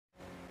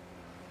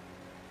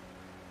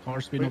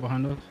Car speeding up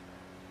behind us.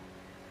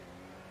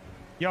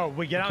 Yo,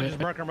 we get out and just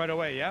murk him right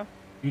away, yeah?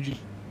 Eugene.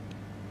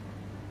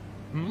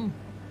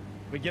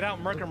 We get out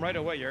and murk him right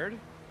away, you heard?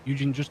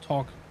 Eugene, just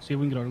talk. See if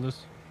we can get out of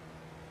this.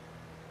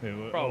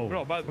 Bro,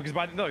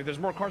 no, there's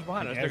more cars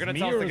behind us. They're gonna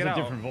tell us to get out.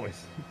 Different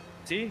voice.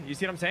 See? You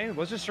see what I'm saying?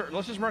 Let's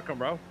just murk him,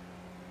 bro.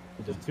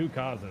 Just two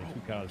cars and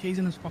two cars. K's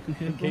in his fucking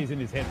head. K's in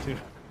his head too.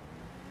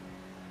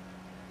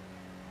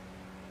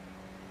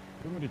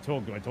 Who am I to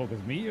talk? Do I talk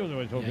as me or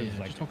do I talk as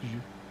like? Just talk as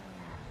you.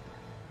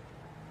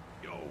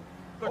 Yo.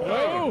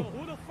 Hello.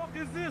 Who the fuck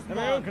is this, Hello,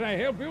 man? can I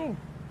help you?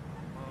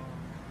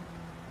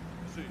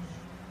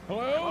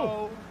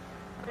 Hello.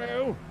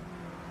 Hello.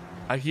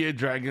 I hear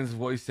Dragon's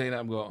voice saying,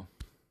 "I'm going."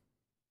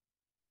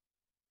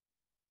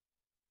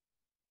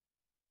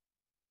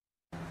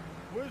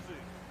 Where is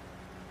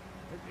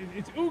he?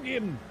 It's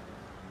Ugin.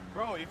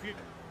 Bro, we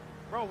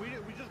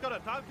just gotta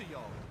talk to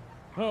y'all.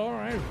 Oh, all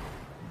right.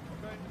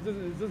 Okay.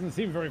 It doesn't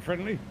seem very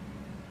friendly.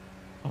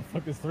 Oh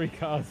fuck! There's three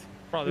cars.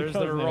 Bro,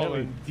 they're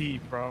rolling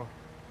deep, bro.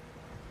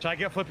 Should I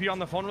get Flippy on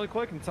the phone really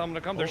quick and tell him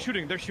to come? They're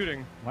shooting. They're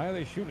shooting. Why are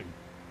they shooting?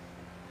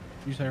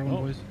 You say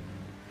everyone, boys.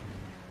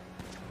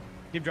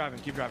 Keep driving.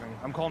 Keep driving.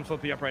 I'm calling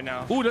Flippy up right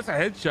now. Ooh, that's a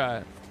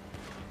headshot.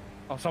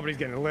 Oh, somebody's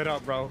getting lit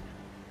up, bro.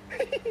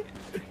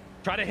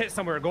 Try to hit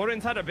somewhere. Go to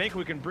inside a bank.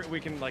 We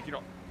can like, you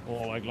know.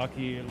 Oh, like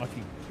lucky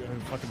fucking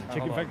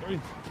chicken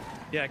factory.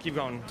 Yeah, keep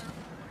going.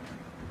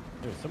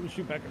 Yo, someone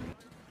shoot back at me.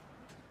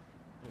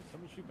 Yo,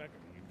 someone shoot back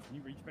at me. Can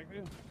you reach back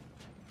there?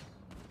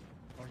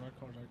 Cars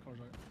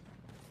right.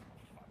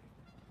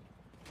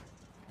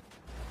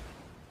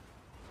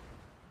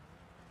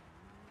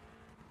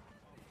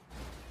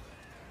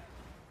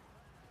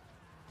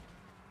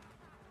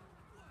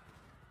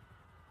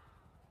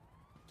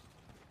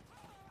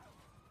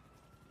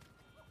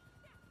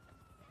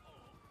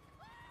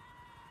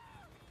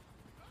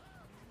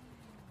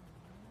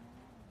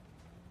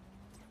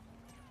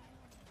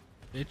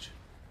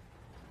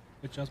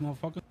 Bitch ass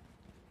motherfucker.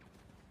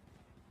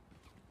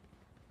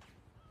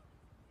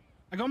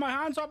 I got my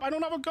hands up. I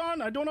don't have a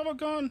gun. I don't have a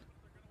gun.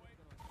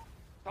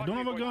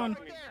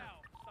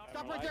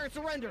 Stop right there and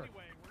surrender.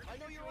 I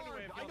know you're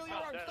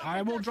armed.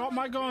 I will drop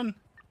my gun.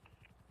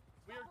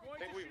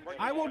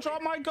 I will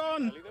drop my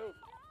gun.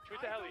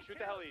 Shoot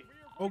the heli.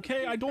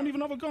 Okay, I don't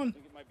even have a gun.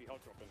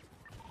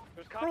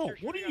 Bro,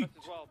 what are you?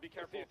 Be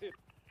careful.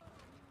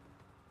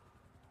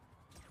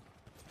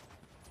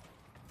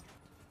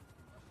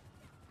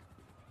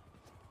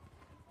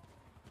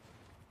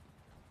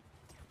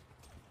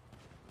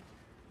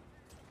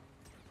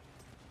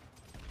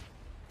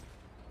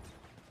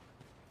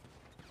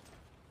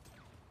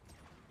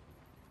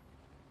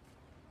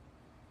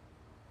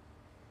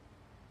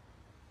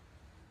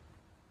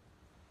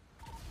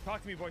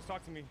 Talk to me, boys.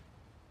 Talk to me.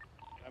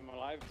 I'm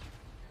alive.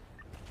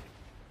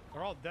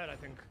 They're all dead, I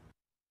think.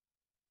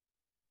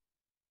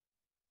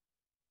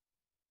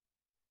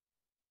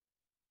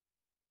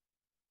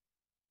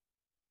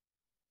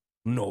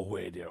 No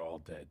way, they're all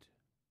dead.